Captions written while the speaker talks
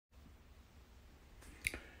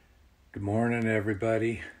Good morning,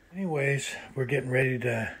 everybody. Anyways, we're getting ready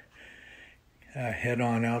to head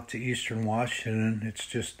on out to Eastern Washington. It's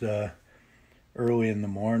just early in the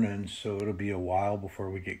morning, so it'll be a while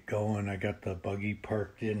before we get going. I got the buggy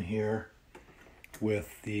parked in here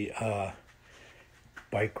with the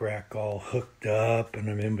bike rack all hooked up, and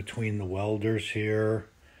I'm in between the welders here.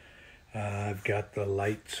 I've got the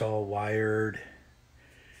lights all wired,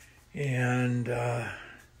 and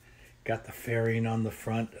got the fairing on the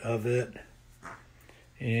front of it,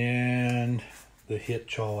 and the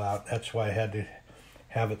hitch all out. That's why I had to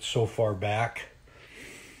have it so far back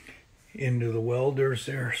into the welders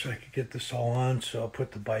there so I could get this all on. So I'll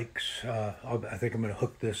put the bikes, I think I'm going to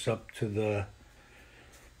hook this up to the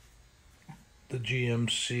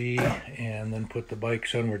GMC and then put the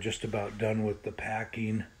bikes on. We're just about done with the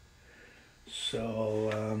packing. So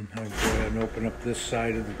I'm going to go ahead and open up this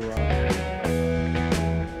side of the garage.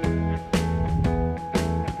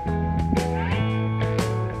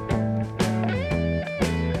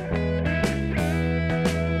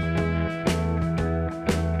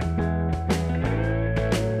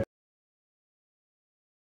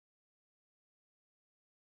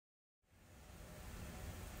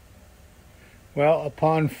 Well,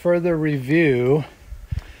 upon further review,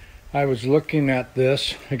 I was looking at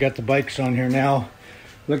this. I got the bikes on here now,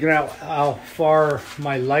 looking at how far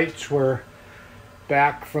my lights were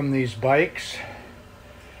back from these bikes.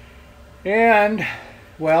 And,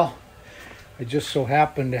 well, I just so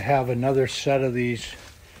happened to have another set of these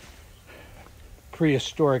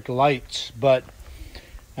prehistoric lights, but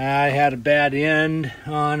I had a bad end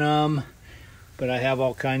on them, but I have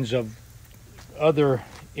all kinds of other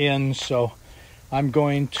ends, so I'm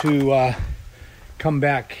going to come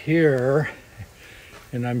back here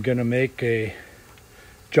and I'm going to make a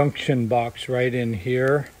junction box right in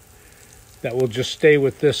here that will just stay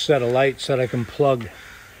with this set of lights that I can plug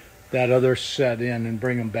that other set in and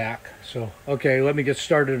bring them back. So, okay, let me get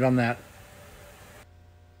started on that.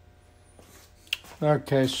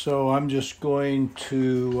 Okay, so I'm just going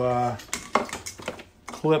to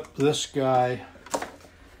clip this guy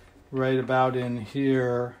right about in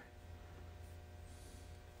here.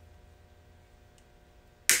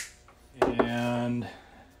 And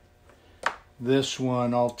this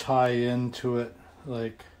one I'll tie into it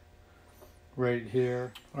like right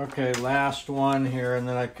here. Okay, last one here, and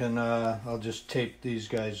then I can I'll just tape these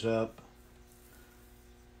guys up.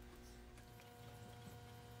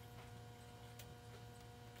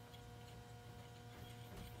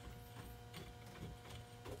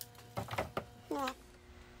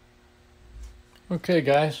 Okay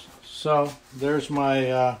guys, so there's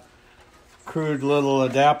my crude little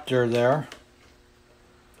adapter there.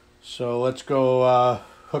 So let's go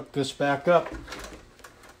hook this back up.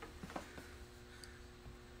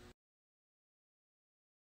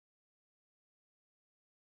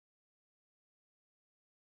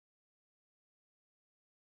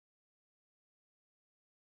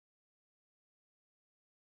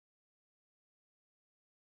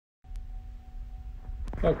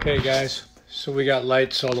 Okay guys, so we got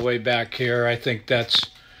lights all the way back here. I think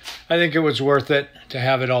it was worth it to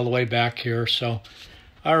have it all the way back here. So,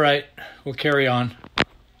 all right, we'll carry on.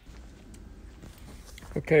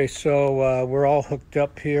 Okay, so we're all hooked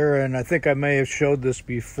up here, and I think I may have showed this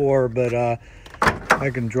before, but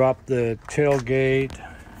I can drop the tailgate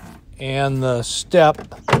and the step,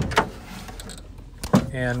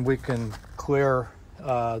 and we can clear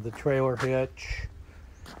the trailer hitch.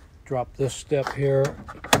 Drop this step here,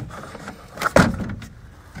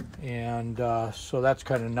 and so that's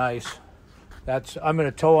kind of nice. I'm going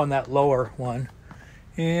to tow on that lower one,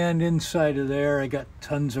 and inside of there I got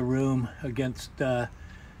tons of room against the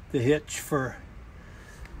hitch for,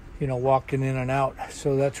 you know, walking in and out.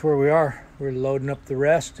 So that's where we are. We're loading up the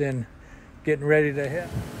rest and getting ready to hit.